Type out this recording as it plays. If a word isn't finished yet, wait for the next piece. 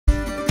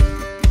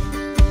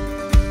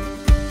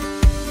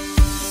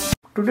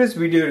Today's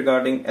video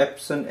regarding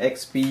Epson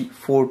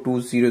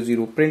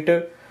XP4200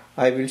 printer.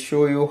 I will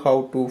show you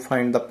how to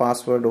find the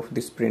password of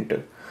this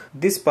printer.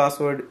 This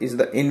password is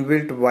the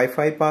inbuilt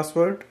Wi-Fi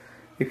password.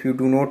 If you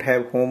do not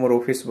have home or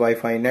office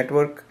Wi-Fi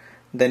network,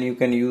 then you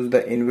can use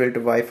the inbuilt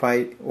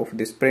Wi-Fi of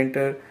this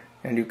printer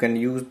and you can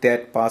use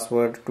that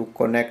password to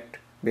connect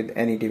with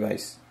any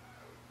device.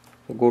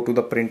 So go to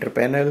the printer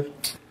panel,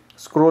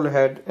 scroll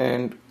ahead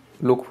and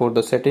look for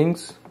the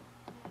settings.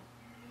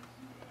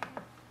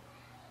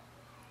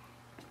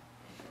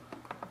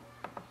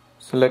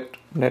 Select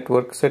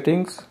network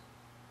settings,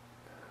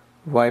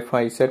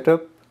 Wi-Fi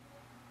setup,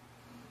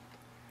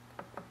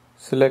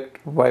 select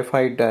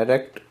Wi-Fi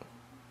Direct,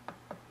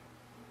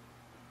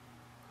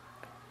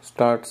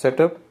 start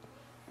setup.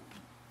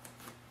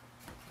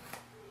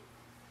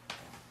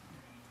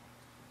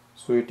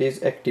 So it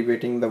is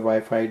activating the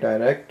Wi-Fi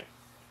Direct.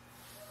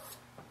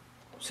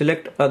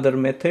 Select other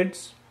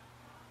methods.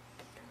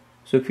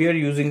 So if you are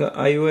using an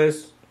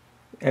iOS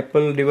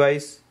Apple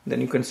device, then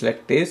you can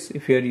select this.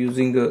 If you are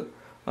using a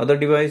other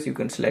device, you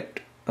can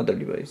select other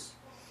device.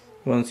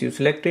 Once you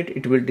select it,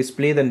 it will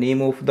display the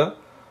name of the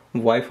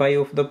Wi-Fi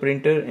of the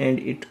printer and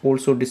it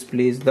also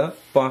displays the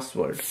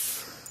password.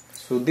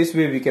 So this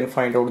way we can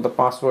find out the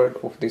password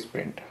of this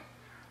printer.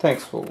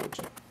 Thanks for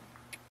watching.